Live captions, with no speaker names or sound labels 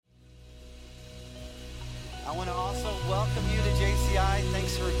I want to also welcome you to JCI.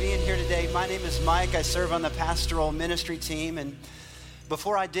 Thanks for being here today. My name is Mike. I serve on the pastoral ministry team. And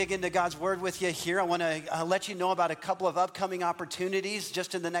before I dig into God's word with you here, I want to let you know about a couple of upcoming opportunities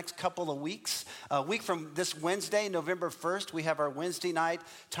just in the next couple of weeks. A week from this Wednesday, November 1st, we have our Wednesday night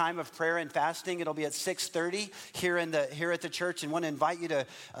time of prayer and fasting. It'll be at 6:30 here at the church, and want to invite you to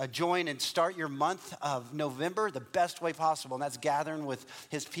join and start your month of November the best way possible, and that's gathering with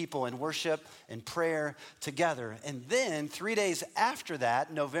his people in worship and prayer together. And then 3 days after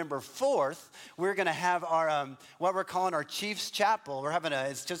that, November 4th, we're going to have our what we're calling our Chiefs Chapel. We're having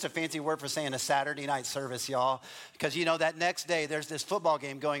it's just a fancy word for saying a Saturday night service, y'all, because you know that next day there's this football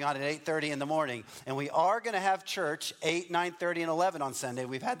game going on at 8:30 in the morning, and we are going to have church 8, 9:30, and 11 on Sunday.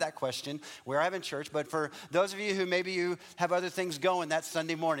 We've had that question. We're having church, but for those of you who maybe you have other things going that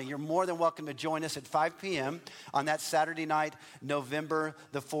Sunday morning, you're more than welcome to join us at 5 p.m. on that Saturday night, November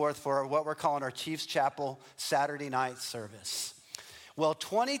the 4th, for what we're calling our Chiefs Chapel Saturday night service. Well,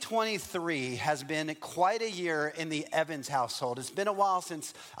 2023 has been quite a year in the Evans household. It's been a while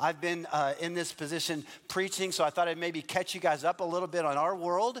since I've been in this position preaching, so I thought I'd maybe catch you guys up a little bit on our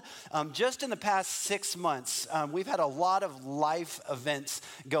world. Just in the past 6 months, we've had a lot of life events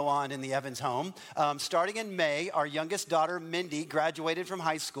go on in the Evans home. Starting in May, our youngest daughter, Mindy, graduated from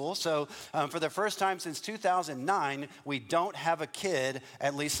high school. So for the first time since 2009, we don't have a kid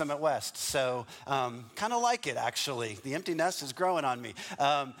at Lee Summit West. So kind of like it, actually. The empty nest is growing on me.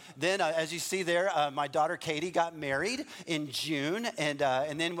 Then, as you see there, my daughter Katie got married in June, and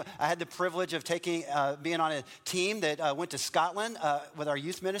then I had the privilege of being on a team that went to Scotland with our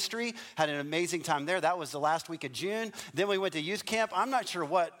youth ministry. Had an amazing time there. That was the last week of June. Then we went to youth camp. I'm not sure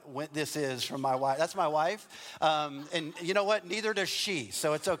what this is from my wife. That's my wife, and you know what? Neither does she,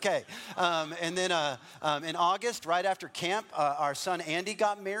 so it's okay. And then in August, right after camp, our son Andy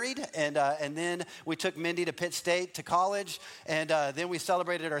got married, and then we took Mindy to Pitt State to college, and then we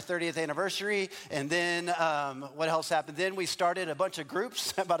celebrated our 30th anniversary, and then what else happened? Then we started a bunch of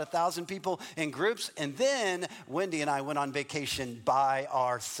groups, about 1,000 people in groups, and then Wendy and I went on vacation by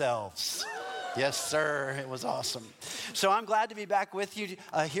ourselves. Yes, sir. It was awesome. So I'm glad to be back with you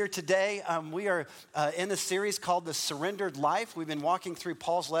here today. We are in the series called The Surrendered Life. We've been walking through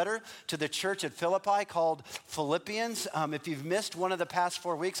Paul's letter to the church at Philippi called Philippians. If you've missed one of the past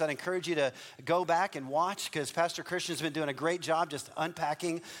 4 weeks, I'd encourage you to go back and watch, because Pastor Christian's been doing a great job just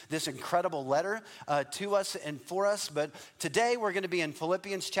unpacking this incredible letter to us and for us. But today we're going to be in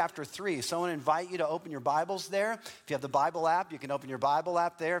Philippians chapter 3. So I want to invite you to open your Bibles there. If you have the Bible app, you can open your Bible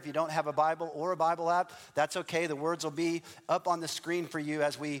app there. If you don't have a Bible or a Bible app, that's okay. The words will be up on the screen for you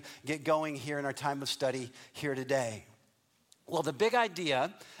as we get going here in our time of study here today. Well, the big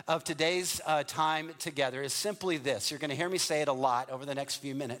idea of today's time together is simply this. You're going to hear me say it a lot over the next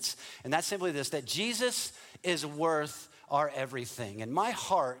few minutes, and that's simply this, that Jesus is worth our everything. And my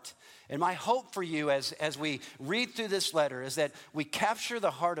heart and my hope for you as we read through this letter is that we capture the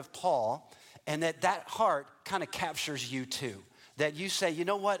heart of Paul, and that heart kind of captures you too. That you say, you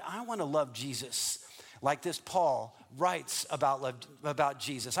know what, I want to love Jesus like this Paul writes about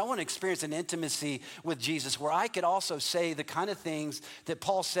Jesus. I want to experience an intimacy with Jesus where I could also say the kind of things that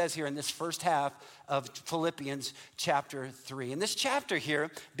Paul says here in this first half of Philippians chapter 3. And this chapter here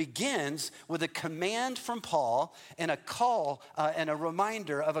begins with a command from Paul and a call and a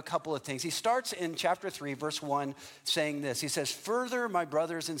reminder of a couple of things. He starts in chapter 3, verse 1, saying this. He says, "Further, my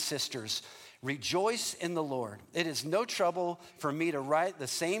brothers and sisters, rejoice in the Lord. It is no trouble for me to write the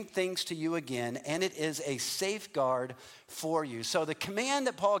same things to you again, and it is a safeguard for you." So the command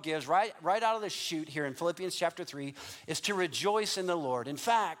that Paul gives right out of the chute here in Philippians chapter 3 is to rejoice in the Lord. In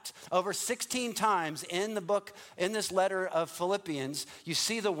fact, over 16 times in this letter of Philippians, you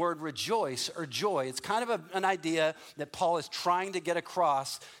see the word rejoice or joy. It's kind of an idea that Paul is trying to get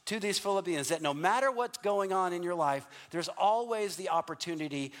across to these Philippians, that no matter what's going on in your life, there's always the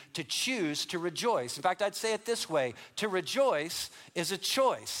opportunity to choose to rejoice. In fact, I'd say it this way: to rejoice is a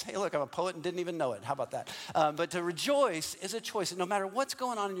choice. Hey, look, I'm a poet and didn't even know it. How about that? But to rejoice is a choice. And no matter what's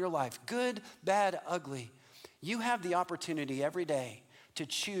going on in your life, good, bad, ugly, you have the opportunity every day to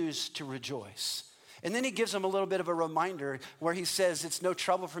choose to rejoice. And then he gives them a little bit of a reminder where he says, it's no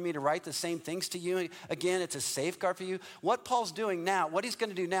trouble for me to write the same things to you. Again, it's a safeguard for you. What Paul's doing now, what he's going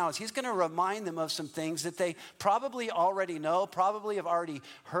to do now is he's going to remind them of some things that they probably already know, probably have already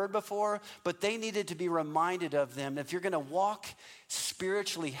heard before, but they needed to be reminded of them. If you're going to walk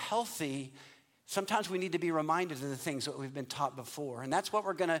spiritually healthy, sometimes we need to be reminded of the things that we've been taught before. And that's what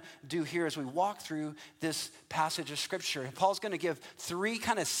we're going to do here as we walk through this passage of Scripture. Paul's going to give three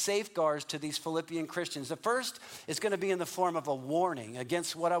kind of safeguards to these Philippian Christians. The first is going to be in the form of a warning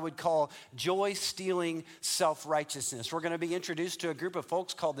against what I would call joy-stealing self-righteousness. We're going to be introduced to a group of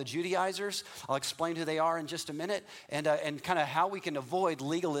folks called the Judaizers. I'll explain who they are in just a minute, and kind of how we can avoid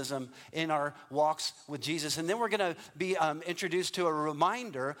legalism in our walks with Jesus. And then we're going to be introduced to a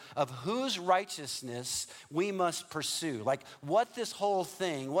reminder of whose righteousness we must pursue. Like what this whole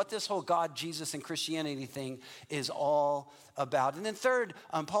thing, what this whole God, Jesus, and Christianity thing is all about. And then third,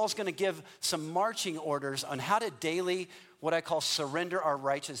 Paul's going to give some marching orders on how to daily, what I call, surrender our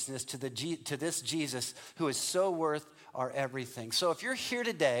righteousness to this Jesus who is so worth our everything. So if you're here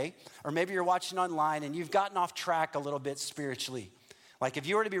today, or maybe you're watching online and you've gotten off track a little bit spiritually, like if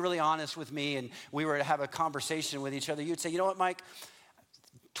you were to be really honest with me and we were to have a conversation with each other, you'd say, you know what, Mike?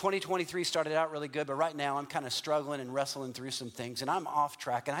 2023 started out really good, but right now I'm kind of struggling and wrestling through some things, and I'm off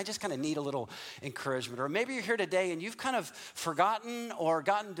track, and I just kind of need a little encouragement. Or maybe you're here today and you've kind of forgotten or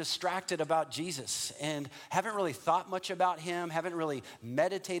gotten distracted about Jesus and haven't really thought much about him, haven't really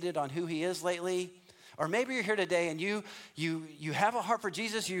meditated on who he is lately. Or maybe you're here today and you have a heart for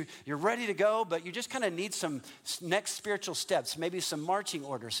Jesus, you're ready to go, but you just kind of need some next spiritual steps, maybe some marching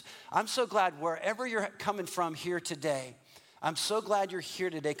orders. I'm so glad wherever you're coming from here today, I'm so glad you're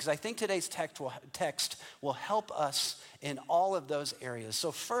here today because I think today's text will help us in all of those areas.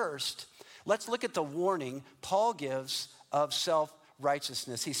 So first, let's look at the warning Paul gives of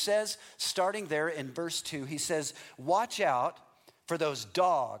self-righteousness. He says, starting there in verse 2, he says, watch out for those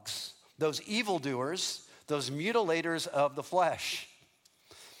dogs, those evildoers, those mutilators of the flesh.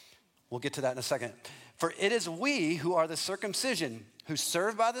 We'll get to that in a second. For it is we who are the circumcision, who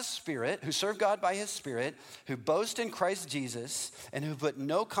serve by the Spirit, who serve God by his Spirit, who boast in Christ Jesus, and who put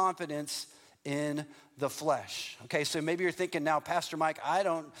no confidence in the flesh. Okay, so maybe you're thinking now, Pastor Mike, I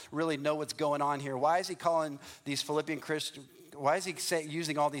don't really know what's going on here. Why is he calling these Philippian Christians, why is he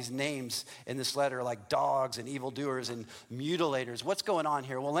using all these names in this letter like dogs and evildoers and mutilators? What's going on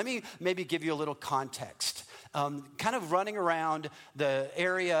here? Well, let me maybe give you a little context. Kind of running around the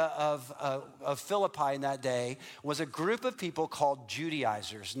area of Philippi in that day was a group of people called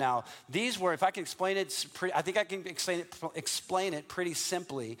Judaizers. Now, these were, if I can explain it, I think I can explain it pretty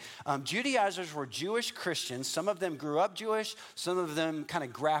simply. Judaizers were Jewish Christians. Some of them grew up Jewish. Some of them kind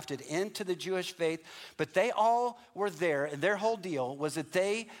of grafted into the Jewish faith. But they all were there, and their whole deal was that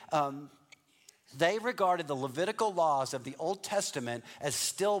they regarded the Levitical laws of the Old Testament as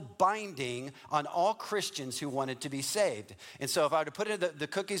still binding on all Christians who wanted to be saved. And so if I were to put the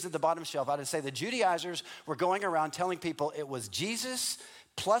cookies at the bottom shelf, I would say the Judaizers were going around telling people it was Jesus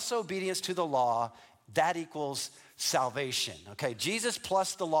plus obedience to the law, that equals salvation. Okay, Jesus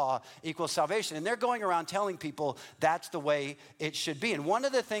plus the law equals salvation. And they're going around telling people that's the way it should be. And one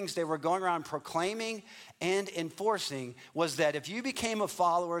of the things they were going around proclaiming and enforcing was that if you became a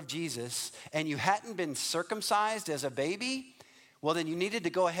follower of Jesus and you hadn't been circumcised as a baby, well, then you needed to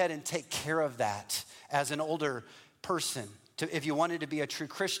go ahead and take care of that as an older person if you wanted to be a true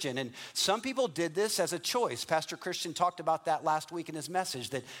Christian. And some people did this as a choice. Pastor Christian talked about that last week in his message,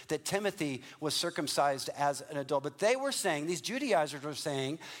 that Timothy was circumcised as an adult. But they were saying, these Judaizers were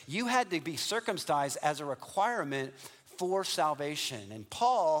saying, you had to be circumcised as a requirement for salvation. And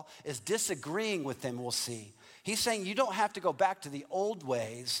Paul is disagreeing with them, we'll see. He's saying you don't have to go back to the old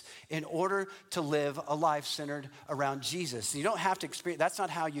ways in order to live a life centered around Jesus. You don't have to experience, that's not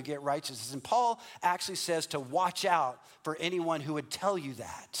how you get righteousness. And Paul actually says to watch out for anyone who would tell you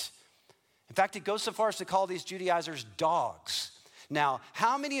that. In fact, it goes so far as to call these Judaizers dogs. Now,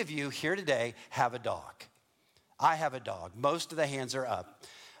 how many of you here today have a dog? I have a dog. Most of the hands are up.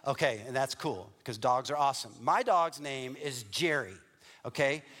 Okay, and that's cool because dogs are awesome. My dog's name is Jerry,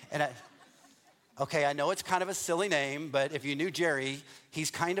 okay? Okay, I know it's kind of a silly name, but if you knew Jerry, he's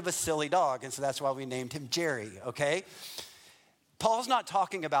kind of a silly dog, and so that's why we named him Jerry, okay? Paul's not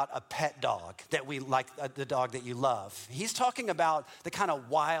talking about a pet dog that we like, the dog that you love. He's talking about the kind of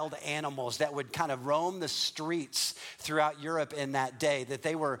wild animals that would kind of roam the streets throughout Europe in that day, that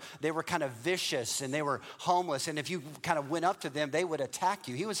they were kind of vicious and they were homeless, and if you kind of went up to them, they would attack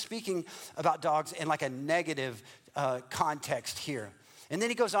you. He was speaking about dogs in like a negative context here. And then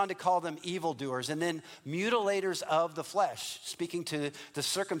he goes on to call them evildoers and then mutilators of the flesh, speaking to the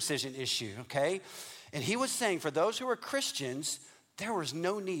circumcision issue, okay? And he was saying for those who are Christians, there was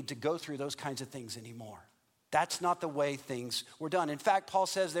no need to go through those kinds of things anymore. That's not the way things were done. In fact, Paul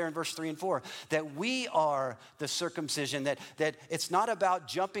says there in verse 3 and 4 that we are the circumcision, that it's not about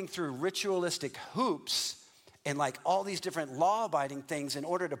jumping through ritualistic hoops and like all these different law-abiding things in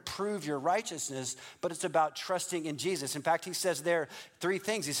order to prove your righteousness, but it's about trusting in Jesus. In fact, he says there 3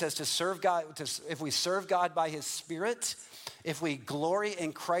 things. He says to serve God, if we serve God by his Spirit, if we glory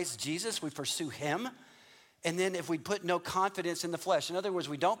in Christ Jesus, we pursue him, and then if we put no confidence in the flesh. In other words,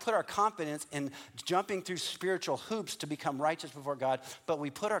 we don't put our confidence in jumping through spiritual hoops to become righteous before God, but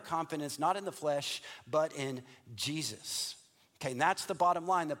we put our confidence not in the flesh, but in Jesus. Okay, and that's the bottom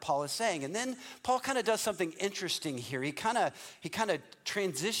line that Paul is saying. And then Paul kind of does something interesting here. He kind of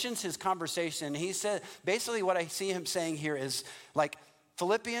transitions his conversation. He said, basically what I see him saying here is like,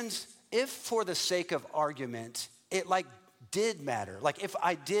 Philippians, if for the sake of argument, it like did matter. Like if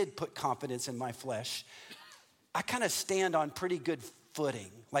I did put confidence in my flesh, I kind of stand on pretty good footing.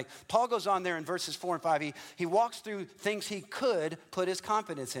 Like Paul goes on there in verses 4 and 5, he walks through things he could put his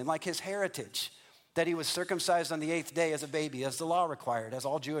confidence in, like his heritage, that he was circumcised on the 8th day as a baby, as the law required, as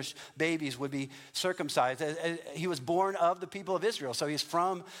all Jewish babies would be circumcised. He was born of the people of Israel, so he's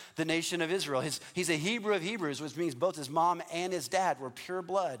from the nation of Israel. He's a Hebrew of Hebrews, which means both his mom and his dad were pure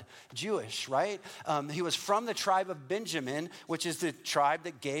blood Jewish, right? He was from the tribe of Benjamin, which is the tribe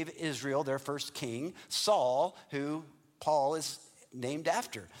that gave Israel their first king, Saul, who Paul is named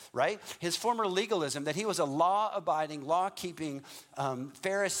after, right? His former legalism, that he was a law-abiding, law-keeping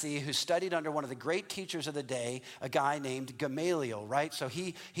Pharisee who studied under one of the great teachers of the day, a guy named Gamaliel, right? So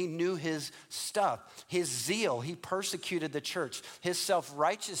he knew his stuff. His zeal, he persecuted the church. His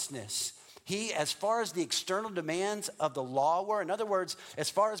self-righteousness, he, as far as the external demands of the law were, in other words, as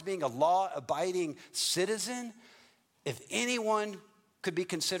far as being a law-abiding citizen, if anyone could be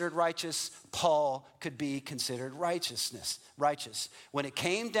considered righteous, Paul could be considered righteous. When it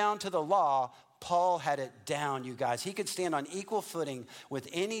came down to the law, Paul had it down, you guys. He could stand on equal footing with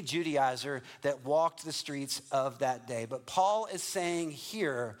any Judaizer that walked the streets of that day. But Paul is saying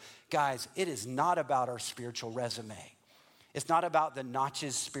here, guys, it is not about our spiritual resume. It's not about the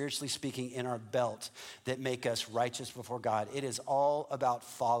notches, spiritually speaking, in our belt that make us righteous before God. It is all about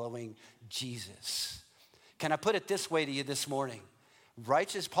following Jesus. Can I put it this way to you this morning?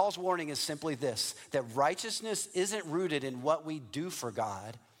 Paul's warning is simply this, that righteousness isn't rooted in what we do for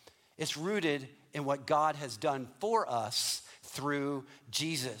God. It's rooted in what God has done for us through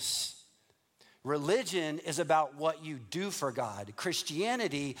Jesus. Religion is about what you do for God.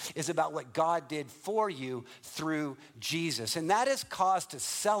 Christianity is about what God did for you through Jesus. And that is cause to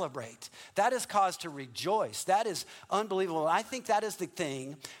celebrate. That is cause to rejoice. That is unbelievable. And I think that is the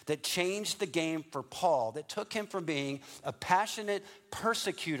thing that changed the game for Paul, that took him from being a passionate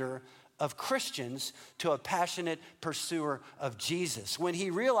persecutor of Christians to a passionate pursuer of Jesus. When he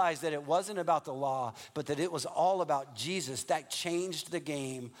realized that it wasn't about the law, but that it was all about Jesus, that changed the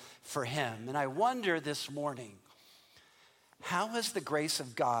game for him. And I wonder this morning, how has the grace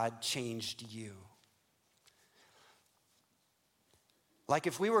of God changed you? Like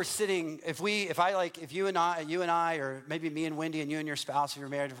if we were sitting, if you and I, or maybe me and Wendy and you and your spouse, if you're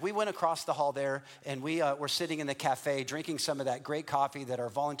married, if we went across the hall there and we were sitting in the cafe drinking some of that great coffee that our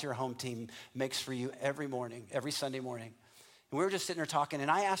volunteer home team makes for you every morning, every Sunday morning. And we were just sitting there talking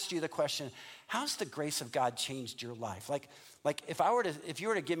and I asked you the question, how's the grace of God changed your life? Like if you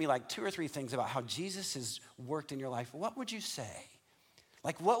were to give me like 2 or 3 things about how Jesus has worked in your life, what would you say?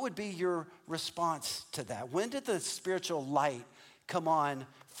 Like what would be your response to that? When did the spiritual light come on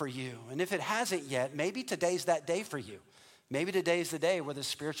for you? And if it hasn't yet, maybe today's that day for you. Maybe today's the day where the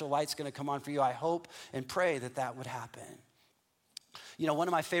spiritual light's going to come on for you. I hope and pray that that would happen. You know, one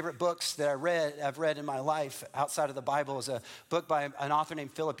of my favorite books that I've read in my life outside of the Bible is a book by an author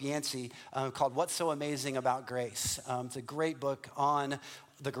named Philip Yancey called What's So Amazing About Grace. It's a great book on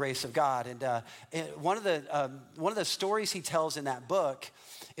the grace of God. And one of the stories he tells in that book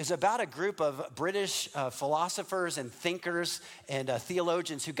is about a group of British philosophers and thinkers and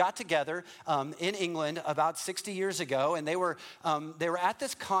theologians who got together in England about 60 years ago, and they were at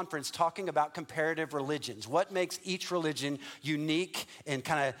this conference talking about comparative religions, what makes each religion unique and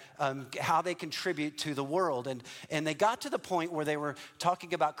kind of how they contribute to the world. And they got to the point where they were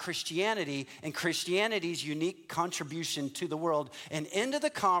talking about Christianity and Christianity's unique contribution to the world. And into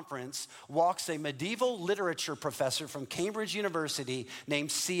the conference walks a medieval literature professor from Cambridge University named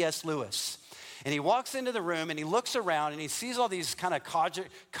C.S. Lewis. And he walks into the room and he looks around and he sees all these kind of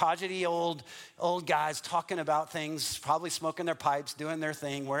codgety old guys talking about things, probably smoking their pipes, doing their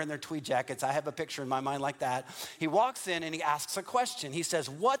thing, wearing their tweed jackets. I have a picture in my mind like that. He walks in and he asks a question. He says,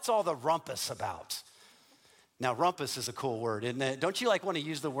 "What's all the rumpus about?" Now, rumpus is a cool word, isn't it? Don't you want to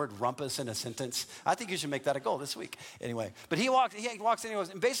use the word rumpus in a sentence? I think you should make that a goal this week. Anyway, but he walks in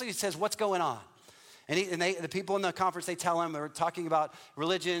and basically says, "What's going on?" The people in the conference, they tell him, they're talking about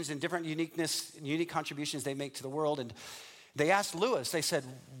religions and different unique contributions they make to the world. And they asked Lewis, they said,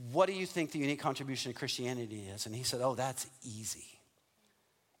 what do you think the unique contribution of Christianity is? And he said, oh, that's easy.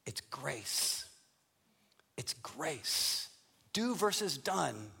 It's grace. It's grace. Do versus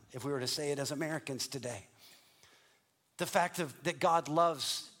done, if we were to say it as Americans today. The fact that God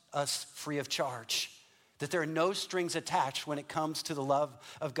loves us free of charge, that there are no strings attached when it comes to the love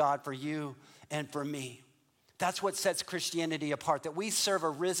of God for you and for me. That's what sets Christianity apart, that we serve a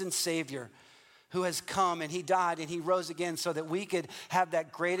risen Savior who has come and he died and he rose again so that we could have that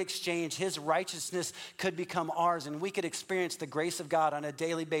great exchange. His righteousness could become ours and we could experience the grace of God on a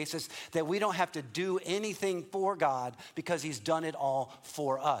daily basis, that we don't have to do anything for God because he's done it all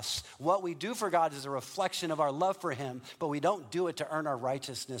for us. What we do for God is a reflection of our love for him, but we don't do it to earn our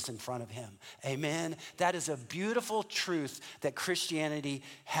righteousness in front of him. Amen. That is a beautiful truth that Christianity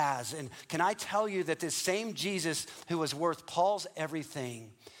has. And can I tell you that this same Jesus who was worth Paul's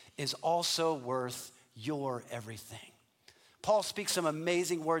everything is also worth your everything. Paul speaks some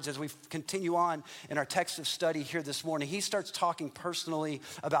amazing words as we continue on in our text of study here this morning. He starts talking personally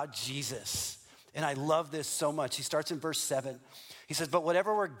about Jesus. And I love this so much. He starts in verse 7. He says, but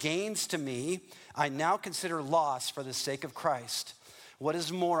whatever were gains to me, I now consider loss for the sake of Christ. What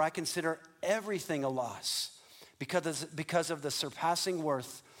is more, I consider everything a loss because of the surpassing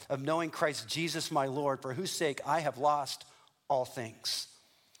worth of knowing Christ Jesus my Lord, for whose sake I have lost all things.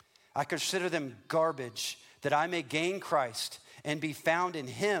 I consider them garbage, that I may gain Christ and be found in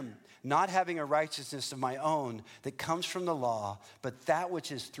him, not having a righteousness of my own that comes from the law, but that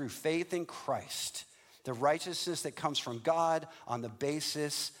which is through faith in Christ, the righteousness that comes from God on the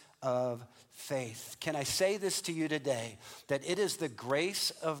basis of faith. Can I say this to you today, that it is the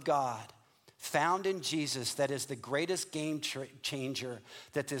grace of God found in Jesus that is the greatest game changer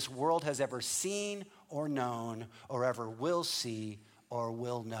that this world has ever seen or known or ever will see or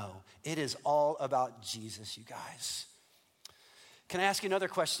will know. It is all about Jesus, you guys. Can I ask you another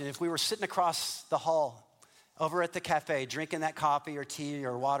question? If we were sitting across the hall over at the cafe, drinking that coffee or tea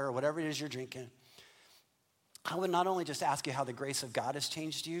or water or whatever it is you're drinking, I would not only just ask you how the grace of God has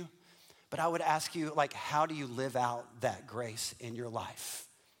changed you, but I would ask you, like, how do you live out that grace in your life?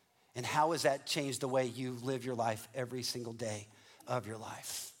 And how has that changed the way you live your life every single day of your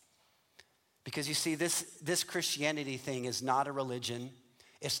life? Because you see, this Christianity thing is not a religion.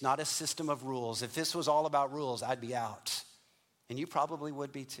 It's not a system of rules. If this was all about rules, I'd be out. And you probably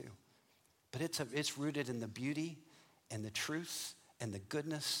would be too. But it's rooted in the beauty and the truth and the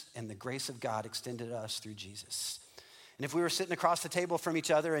goodness and the grace of God extended to us through Jesus. And if we were sitting across the table from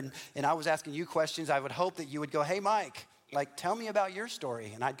each other and I was asking you questions, I would hope that you would go, hey, Mike, like, tell me about your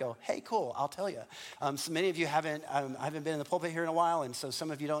story. And I'd go, hey, cool, I'll tell you. So many of you I haven't been in the pulpit here in a while, and so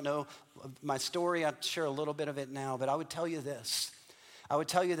some of you don't know my story. I'll share a little bit of it now, but I would tell you this. I would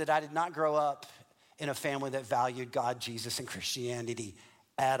tell you that I did not grow up in a family that valued God, Jesus, and Christianity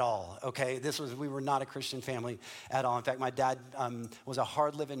at all, okay? We were not a Christian family at all. In fact, my dad was a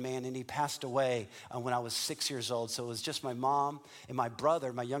hard-living man, and he passed away when I was 6 years old. So it was just my mom and my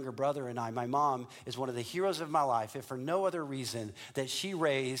brother, my younger brother and I. My mom is one of the heroes of my life, if for no other reason that she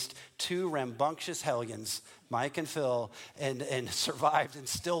raised two rambunctious hellions, Mike and Phil, and survived and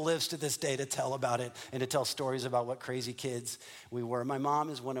still lives to this day to tell about it and to tell stories about what crazy kids we were. My mom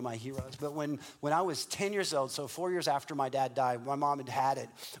is one of my heroes. But when I was 10 years old, so 4 years after my dad died, my mom had it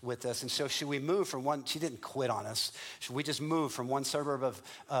with us. And so we moved from she didn't quit on us. We just moved from one suburb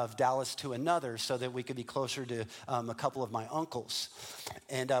of Dallas to another so that we could be closer to a couple of my uncles.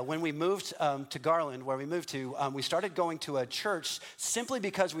 And when we moved to Garland, where we moved to, we started going to a church simply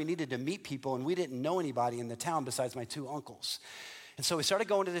because we needed to meet people and we didn't know anybody in the town besides my two uncles. And so we started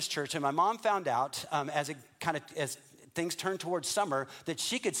going to this church, and my mom found out as things turned towards summer that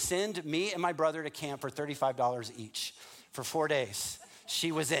she could send me and my brother to camp for $35 each for 4 days.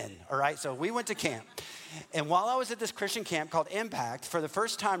 She was in, all right? So we went to camp. And while I was at this Christian camp called Impact, for the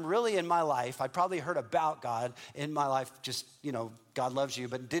first time really in my life, I probably heard about God in my life, just, God loves you,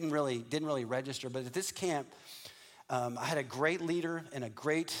 but didn't really register. But at this camp, I had a great leader and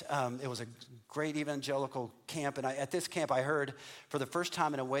it was a great evangelical camp. And at this camp, I heard for the first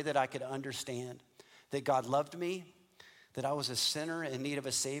time in a way that I could understand that God loved me, that I was a sinner in need of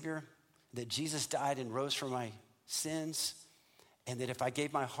a Savior, that Jesus died and rose for my sins, and that if I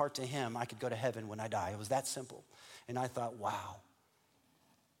gave my heart to him, I could go to heaven when I die. It was that simple. And I thought, wow,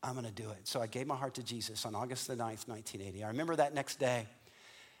 I'm going to do it. So I gave my heart to Jesus on August the 9th, 1980. I remember that next day,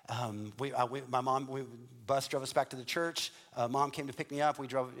 My bus drove us back to the church. Mom came to pick me up. We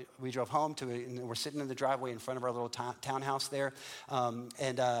drove home and we're sitting in the driveway in front of our little townhouse there.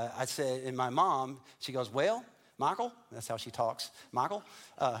 I said, and my mom, she goes, well, Michael, that's how she talks. Michael,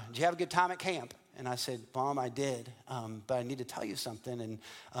 did you have a good time at camp? And I said, Mom, I did, but I need to tell you something. And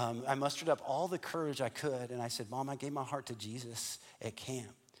I mustered up all the courage I could. And I said, Mom, I gave my heart to Jesus at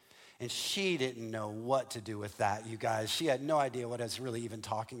camp. And she didn't know what to do with that, you guys. She had no idea what I was really even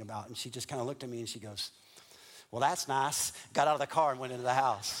talking about. And she just kind of looked at me and she goes, well, that's nice. Got out of the car and went into the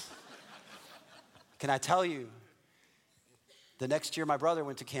house. Can I tell you, the next year my brother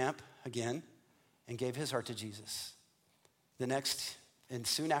went to camp again and gave his heart to Jesus. And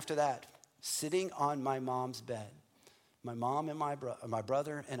soon after that, sitting on my mom's bed, my mom and my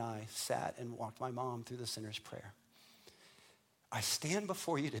brother and I sat and walked my mom through the sinner's prayer. I stand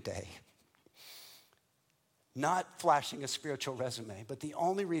before you today, not flashing a spiritual resume, but the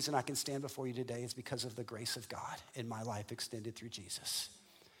only reason I can stand before you today is because of the grace of God in my life extended through Jesus.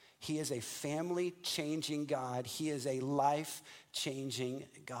 He is a family-changing God. He is a life-changing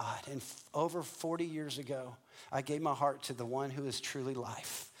God. And over 40 years ago, I gave my heart to the one who is truly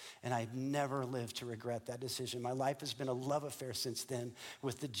life. And I've never lived to regret that decision. My life has been a love affair since then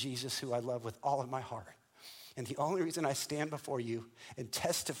with the Jesus who I love with all of my heart. And the only reason I stand before you and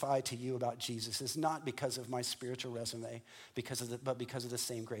testify to you about Jesus is not because of my spiritual resume, but because of the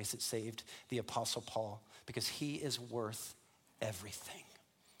same grace that saved the Apostle Paul, because he is worth everything.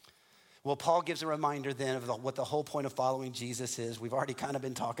 Well, Paul gives a reminder then of what the whole point of following Jesus is. We've already kind of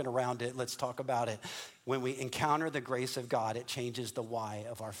been talking around it. Let's talk about it. When we encounter the grace of God, it changes the why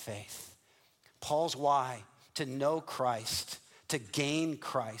of our faith. Paul's why, to know Christ, to gain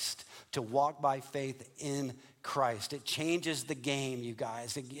Christ, to walk by faith in Christ. It changes the game, you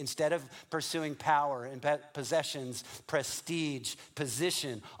guys. Instead of pursuing power and possessions, prestige,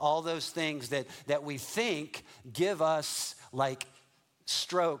 position, all those things that we think give us like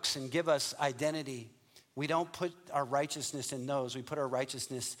strokes and give us identity, we don't put our righteousness in those. We put our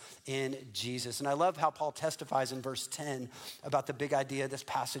righteousness in Jesus. And I love how Paul testifies in verse 10 about the big idea of this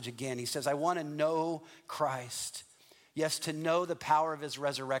passage again. He says, I want to know Christ. Yes, to know the power of his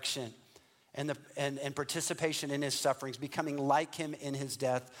resurrection and participation in his sufferings, becoming like him in his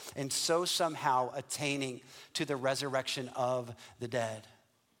death, and so somehow attaining to the resurrection of the dead.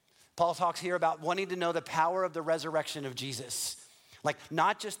 Paul talks here about wanting to know the power of the resurrection of Jesus. Like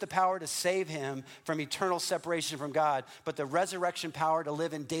not just the power to save him from eternal separation from God, but the resurrection power to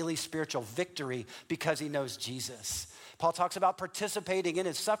live in daily spiritual victory because he knows Jesus. Paul talks about participating in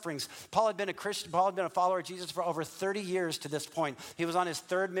his sufferings. Paul had been a Christian. Paul had been a follower of Jesus for over 30 years to this point. He was on his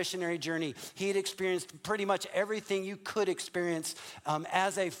third missionary journey. He had experienced pretty much everything you could experience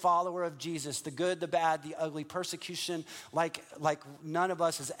as a follower of Jesus, the good, the bad, the ugly, persecution like none of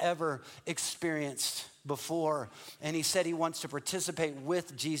us has ever experienced before. And he said he wants to participate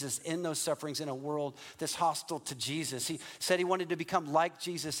with Jesus in those sufferings in a world that's hostile to Jesus. He said he wanted to become like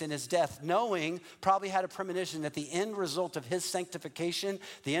Jesus in his death, knowing, probably had a premonition that the end result of his sanctification,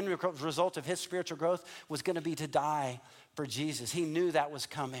 the end result of his spiritual growth was going to be to die for Jesus. He knew that was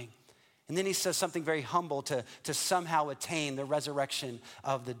coming. And then he says something very humble to somehow attain the resurrection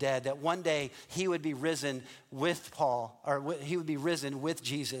of the dead, that one day he would be risen with Paul, or he would be risen with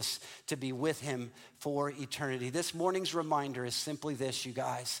Jesus to be with him for eternity. This morning's reminder is simply this, you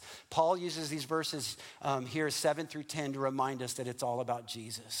guys. Paul uses these verses here, 7 through 10, to remind us that it's all about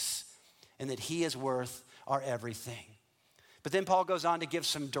Jesus and that he is worth our everything. But then Paul goes on to give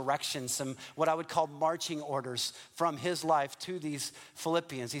some directions, some what I would call marching orders from his life to these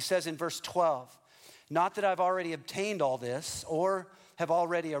Philippians. He says in verse 12, not that I've already obtained all this or have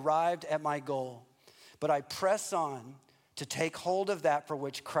already arrived at my goal, but I press on to take hold of that for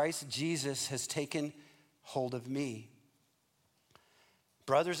which Christ Jesus has taken hold of me.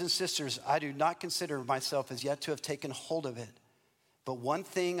 Brothers and sisters, I do not consider myself as yet to have taken hold of it. But one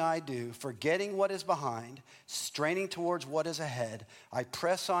thing I do, forgetting what is behind, straining towards what is ahead, I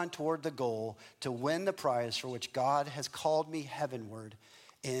press on toward the goal to win the prize for which God has called me heavenward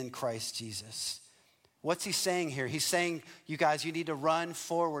in Christ Jesus. What's he saying here? He's saying, you guys, you need to run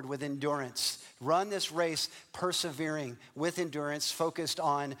forward with endurance. Run this race persevering with endurance, focused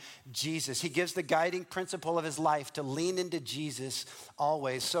on Jesus. He gives the guiding principle of his life to lean into Jesus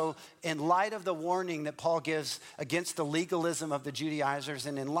always. So in light of the warning that Paul gives against the legalism of the Judaizers,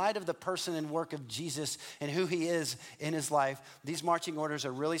 and in light of the person and work of Jesus and who he is in his life, these marching orders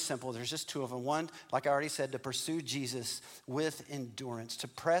are really simple. There's just two of them. One, like I already said, to pursue Jesus with endurance, to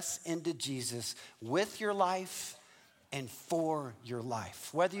press into Jesus with your life and for your life.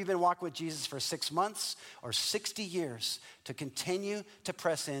 Whether you've been walking with Jesus for 6 months or 60 years, to continue to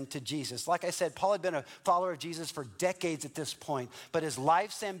press into Jesus. Like I said, Paul had been a follower of Jesus for decades at this point, but his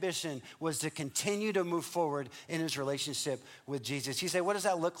life's ambition was to continue to move forward in his relationship with Jesus. You say, what does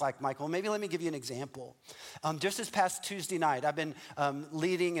that look like, Michael? Maybe let me give you an example. Just this past Tuesday night, I've been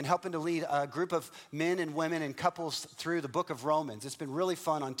leading and helping to lead a group of men and women and couples through the book of Romans. It's been really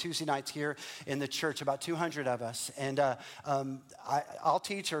fun on Tuesday nights here in the church, about 200 of us. And I'll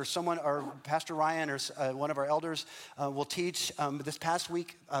teach, or someone, or Pastor Ryan, or one of our elders will teach. This past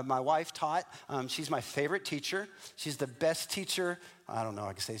week, my wife taught. She's my favorite teacher. She's the best teacher. I don't know,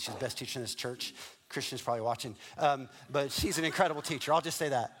 I can say she's the best teacher in this church. Christian's probably watching. But she's an incredible teacher. I'll just say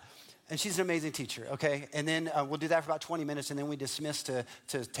that. And she's an amazing teacher, okay? And then we'll do that for about 20 minutes, and then we dismiss to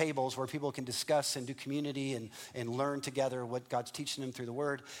tables where people can discuss and do community and learn together what God's teaching them through the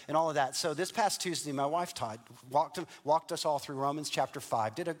Word and all of that. So this past Tuesday, my wife taught, walked us all through Romans chapter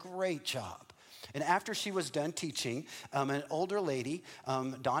 5, did a great job. And after she was done teaching, an older lady,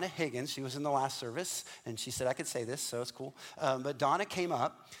 Donna Higgins, she was in the last service, and she said I could say this, so it's cool. But Donna came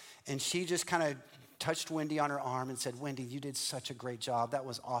up, and she just kind of touched Wendy on her arm and said, Wendy, you did such a great job. That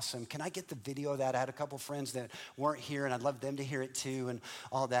was awesome. Can I get the video of that? I had a couple friends that weren't here, and I'd love them to hear it too, and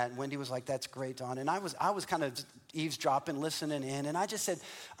all that. And Wendy was like, that's great, Dawn. And I was kind of eavesdropping, listening in, and I just said,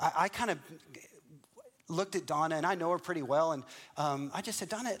 I kind of looked at Donna, and I know her pretty well, and I just said,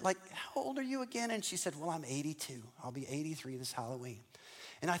 Donna, like, how old are you again? And she said, well, I'm 82. I'll be 83 this Halloween.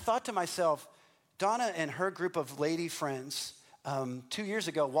 And I thought to myself, Donna and her group of lady friends 2 years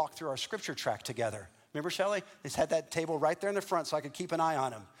ago walked through our scripture track together. Remember, Shelley? They had that table right there in the front so I could keep an eye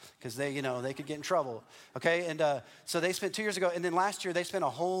on them because they could get in trouble, okay? And so they spent 2 years ago, and then last year they spent a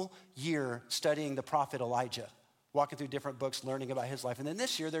whole year studying the prophet Elijah, walking through different books, learning about his life. And then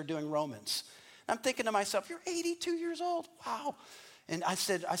this year they're doing Romans. And I'm thinking to myself, you're 82 years old, wow. And I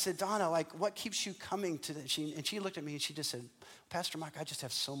said, Donna, like, what keeps you coming to this? And she looked at me and she just said, Pastor Mike, I just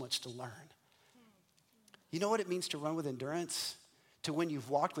have so much to learn. You know what it means to run with endurance? To when you've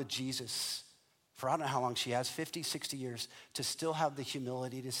walked with Jesus for I don't know how long she has, 50, 60 years, to still have the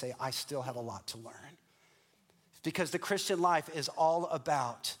humility to say, I still have a lot to learn. Because the Christian life is all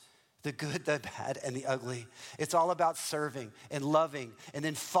about the good, the bad, and the ugly. It's all about serving and loving and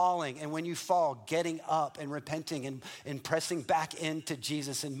then falling. And when you fall, getting up and repenting and pressing back into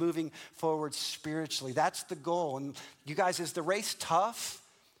Jesus and moving forward spiritually. That's the goal. And you guys, is the race tough?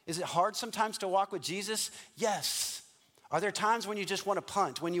 Is it hard sometimes to walk with Jesus? Yes. Are there times when you just want to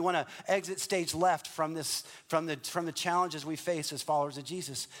punt, when you want to exit stage left from the challenges we face as followers of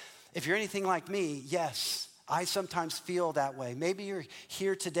Jesus? If you're anything like me, yes. I sometimes feel that way. Maybe you're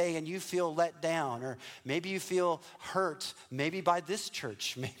here today and you feel let down, or maybe you feel hurt, maybe by this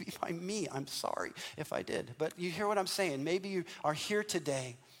church, maybe by me. I'm sorry if I did. But you hear what I'm saying. Maybe you are here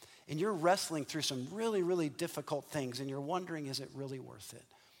today and you're wrestling through some really, really difficult things and you're wondering, is it really worth it?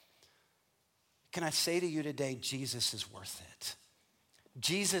 Can I say to you today, Jesus is worth it.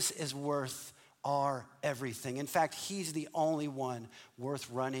 Jesus is worth our everything. In fact, he's the only one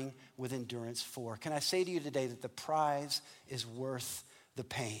worth running with endurance for. Can I say to you today that the prize is worth the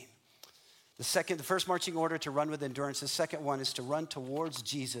pain? The first marching order to run with endurance, the second one is to run towards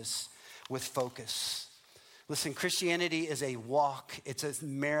Jesus with focus. Listen, Christianity is a walk. It's a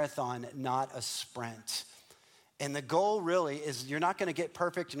marathon, not a sprint. And the goal really is you're not going to get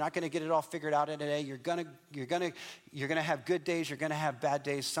perfect. You're not going to get it all figured out in a day. You're going to have good days. You're going to have bad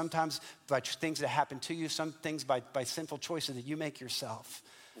days. Sometimes by things that happen to you. Some things by sinful choices that you make yourself.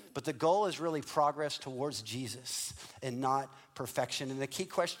 But the goal is really progress towards Jesus and not perfection. And the key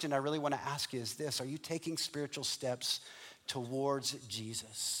question I really want to ask you is this: are you taking spiritual steps towards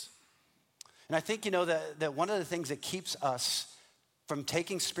Jesus? And I think that one of the things that keeps us from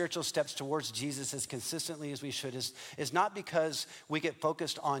taking spiritual steps towards Jesus as consistently as we should is not because we get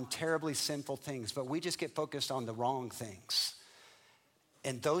focused on terribly sinful things, but we just get focused on the wrong things.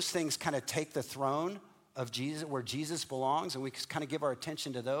 And those things kind of take the throne of Jesus, where Jesus belongs, and we kind of give our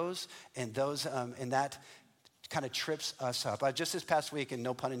attention to those, and that kind of trips us up. Just this past week, and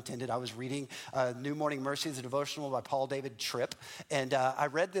no pun intended, I was reading New Morning Mercies, a devotional by Paul David Tripp, and I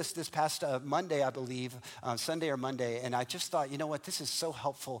read this past Monday, I believe, Sunday or Monday, and I just thought, you know what, this is so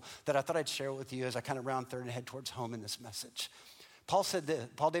helpful that I thought I'd share it with you as I kind of round third and head towards home in this message. Paul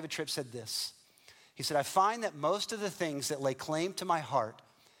David Tripp said this. He said, I find that most of the things that lay claim to my heart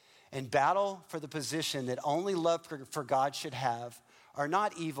and battle for the position that only love for God should have are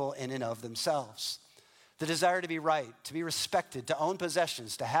not evil in and of themselves. The desire to be right, to be respected, to own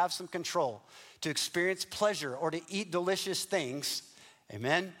possessions, to have some control, to experience pleasure, or to eat delicious things,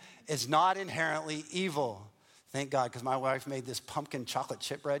 amen, is not inherently evil. Thank God, because my wife made this pumpkin chocolate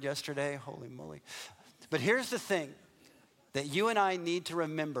chip bread yesterday. Holy moly. But here's the thing that you and I need to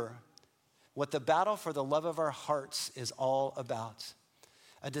remember what the battle for the love of our hearts is all about.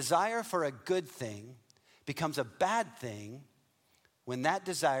 A desire for a good thing becomes a bad thing when that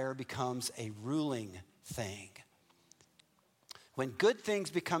desire becomes a ruling thing. When good things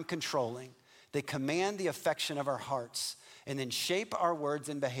become controlling, they command the affection of our hearts and then shape our words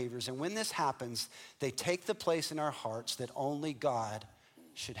and behaviors. And when this happens, they take the place in our hearts that only God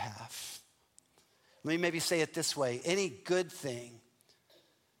should have. Let me maybe say it this way. Any good thing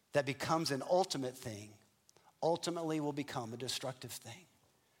that becomes an ultimate thing ultimately will become a destructive thing.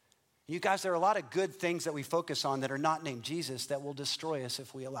 You guys, there are a lot of good things that we focus on that are not named Jesus that will destroy us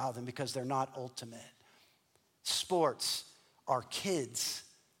if we allow them because they're not ultimate. Sports, our kids,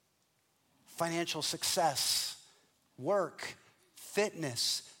 financial success, work,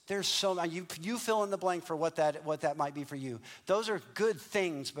 fitness. There's so many. You fill in the blank for what that might be for you. Those are good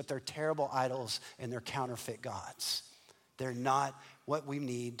things, but they're terrible idols and they're counterfeit gods. They're not what we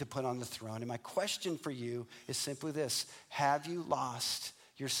need to put on the throne. And my question for you is simply this: have you lost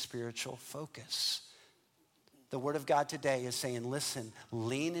your spiritual focus? The Word of God today is saying, listen,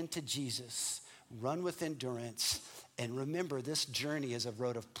 lean into Jesus, run with endurance, and remember this journey is a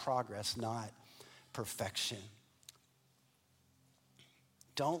road of progress, not perfection.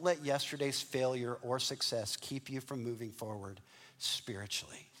 Don't let yesterday's failure or success keep you from moving forward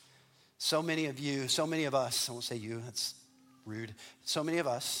spiritually. So many of us, I won't say you, that's rude. So many of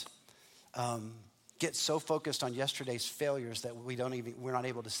us get so focused on yesterday's failures that we're not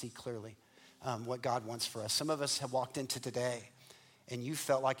able to see clearly what God wants for us. Some of us have walked into today and you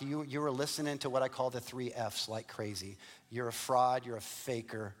felt like you were listening to what I call the 3 F's like crazy. You're a fraud, you're a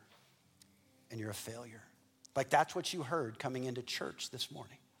faker, and you're a failure. Like that's what you heard coming into church this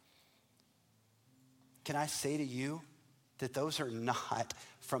morning. Can I say to you that those are not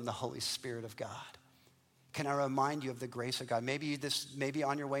from the Holy Spirit of God? Can I remind you of the grace of God? Maybe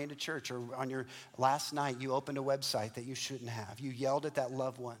on your way into church or on your last night, you opened a website that you shouldn't have. You yelled at that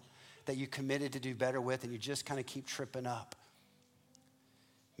loved one that you committed to do better with and you just kind of keep tripping up.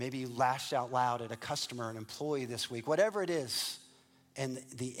 Maybe you lashed out loud at a customer, an employee this week, whatever it is. And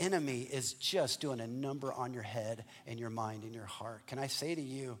the enemy is just doing a number on your head and your mind and your heart. Can I say to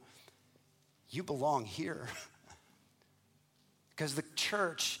you, you belong here. Because the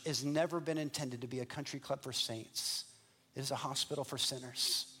church has never been intended to be a country club for saints. It is a hospital for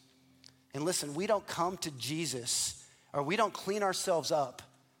sinners. And listen, we don't come to Jesus, or we don't clean ourselves up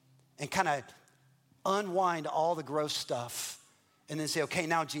and kind of unwind all the gross stuff and then say, okay,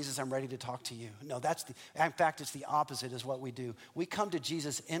 now Jesus, I'm ready to talk to you. No, in fact, it's the opposite is what we do. We come to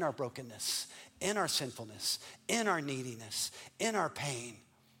Jesus in our brokenness, in our sinfulness, in our neediness, in our pain.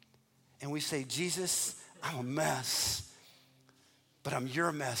 And we say, Jesus, I'm a mess, but I'm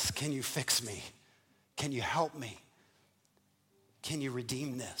your mess. Can you fix me? Can you help me? Can you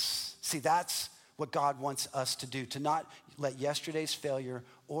redeem this? See, that's what God wants us to do, to not let yesterday's failure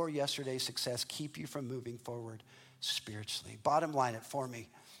or yesterday's success keep you from moving forward spiritually. Bottom line it for me.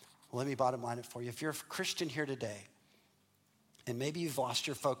 Let me bottom line it for you. If you're a Christian here today, and maybe you've lost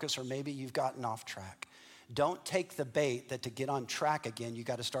your focus or maybe you've gotten off track, don't take the bait that to get on track again, you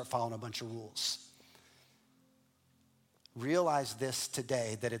got to start following a bunch of rules. Realize this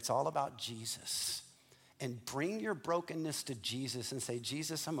today, that it's all about Jesus. And bring your brokenness to Jesus and say,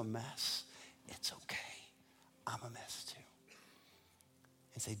 Jesus, I'm a mess. It's okay. I'm a mess too.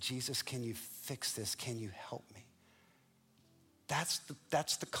 And say, Jesus, can you fix this? Can you help me?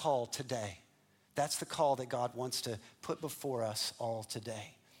 That's the call today. That's the call that God wants to put before us all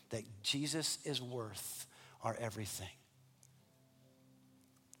today, that Jesus is worth our everything.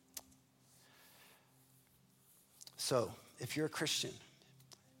 So, if you're a Christian,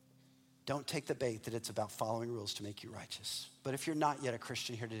 don't take the bait that it's about following rules to make you righteous. But if you're not yet a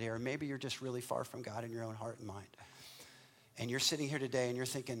Christian here today, or maybe you're just really far from God in your own heart and mind, and you're sitting here today and you're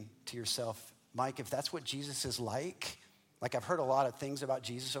thinking to yourself, Mike, if that's what Jesus is like I've heard a lot of things about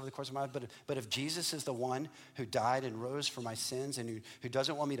Jesus over the course of my life, but if Jesus is the one who died and rose for my sins and who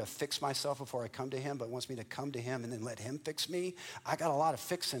doesn't want me to fix myself before I come to him, but wants me to come to him and then let him fix me, I got a lot of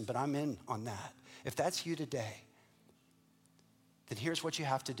fixing, but I'm in on that. If that's you today, then here's what you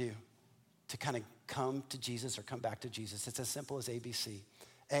have to do to kind of come to Jesus or come back to Jesus. It's as simple as ABC.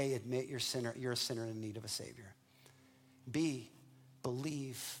 A, admit you're a sinner in need of a Savior. B,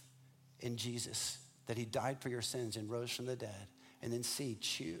 believe in Jesus, that he died for your sins and rose from the dead. And then C,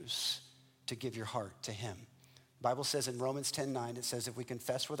 choose to give your heart to him. The Bible says in Romans 10:9, it says, if we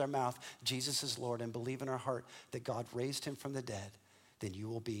confess with our mouth Jesus is Lord and believe in our heart that God raised him from the dead, then you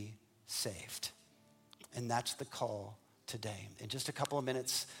will be saved. And that's the call today. In just a couple of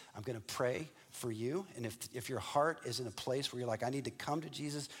minutes, I'm going to pray for you. And if your heart is in a place where you're like, I need to come to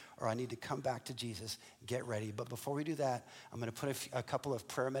Jesus or I need to come back to Jesus, get ready. But before we do that, I'm going to put a couple of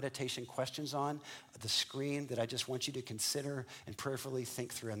prayer meditation questions on the screen that I just want you to consider and prayerfully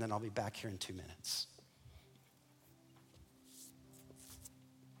think through. And then I'll be back here in 2 minutes.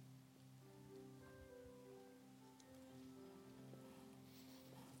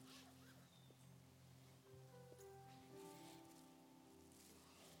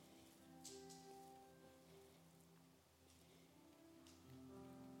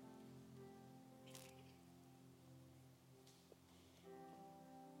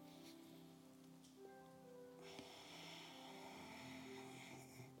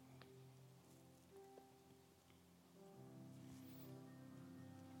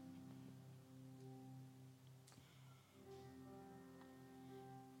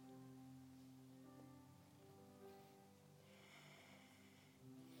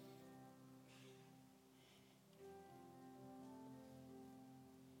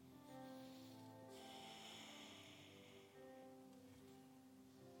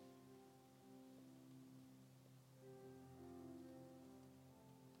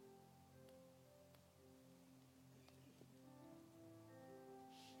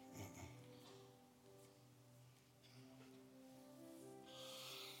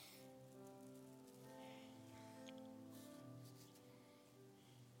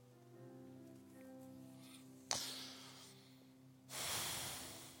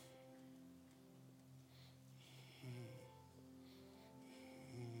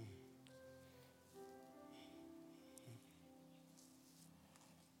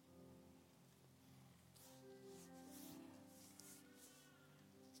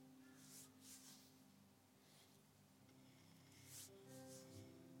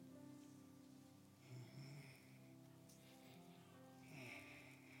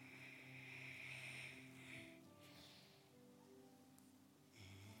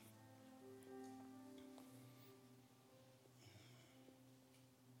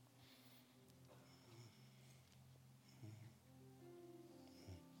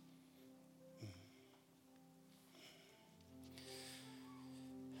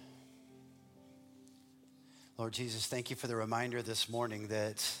 Lord Jesus, thank you for the reminder this morning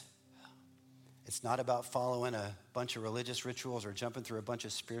that it's not about following a bunch of religious rituals or jumping through a bunch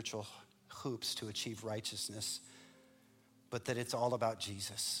of spiritual hoops to achieve righteousness, but that it's all about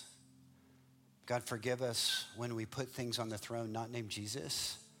Jesus. God, forgive us when we put things on the throne not named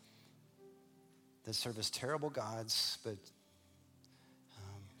Jesus that serve as terrible gods,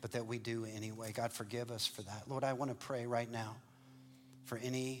 but that we do anyway. God, forgive us for that. Lord, I want to pray right now for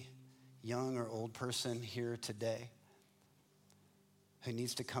any young or old person here today who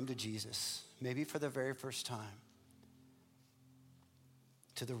needs to come to Jesus, maybe for the very first time,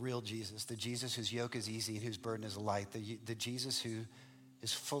 to the real Jesus, the Jesus whose yoke is easy and whose burden is light, the Jesus who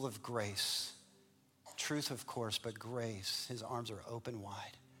is full of grace, truth, of course, but grace. His arms are open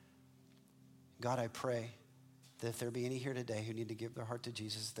wide. God, I pray that if there be any here today who need to give their heart to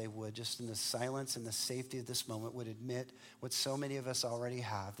Jesus, they would, just in the silence and the safety of this moment, would admit what so many of us already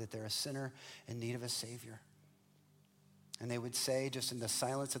have, that they're a sinner in need of a Savior. And they would say, just in the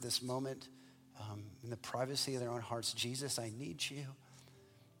silence of this moment, in the privacy of their own hearts, Jesus, I need you.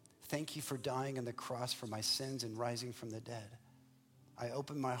 Thank you for dying on the cross for my sins and rising from the dead. I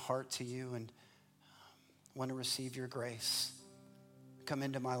open my heart to you and want to receive your grace. Come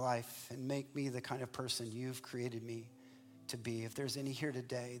into my life and make me the kind of person you've created me to be. If there's any here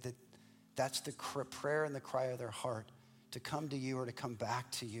today that's the prayer and the cry of their heart, to come to you or to come back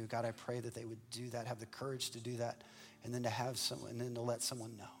to you, God, I pray that they would do that, have the courage to do that, and then to have someone, and then to let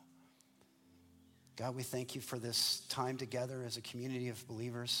someone know. God, we thank you for this time together as a community of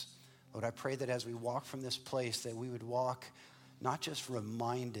believers. Lord, I pray that as we walk from this place, that we would walk not just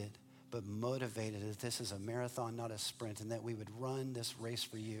reminded, but motivated that this is a marathon, not a sprint, and that we would run this race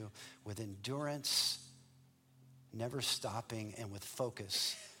for you with endurance, never stopping, and with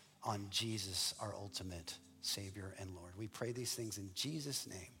focus on Jesus, our ultimate Savior and Lord. We pray these things in Jesus'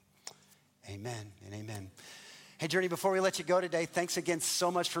 name. Amen and amen. Hey, Journey, before we let you go today, thanks again so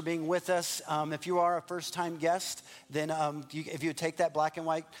much for being with us. If you are a first-time guest, then if you would take that black and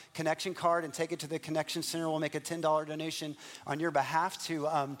white connection card and take it to the Connection Center, we'll make a $10 donation on your behalf to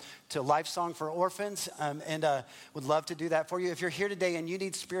Lifesong for Orphans, and would love to do that for you. If you're here today and you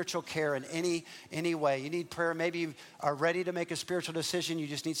need spiritual care in any way, you need prayer, maybe you are ready to make a spiritual decision, you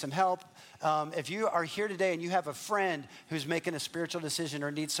just need some help. If you are here today and you have a friend who's making a spiritual decision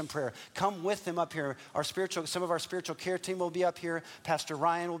or needs some prayer, come with them up here. Some of our spiritual care team will be up here. Pastor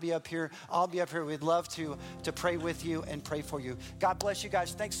Ryan will be up here. I'll be up here. We'd love to pray with you and pray for you. God bless you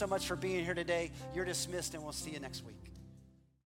guys. Thanks so much for being here today. You're dismissed, and we'll see you next week.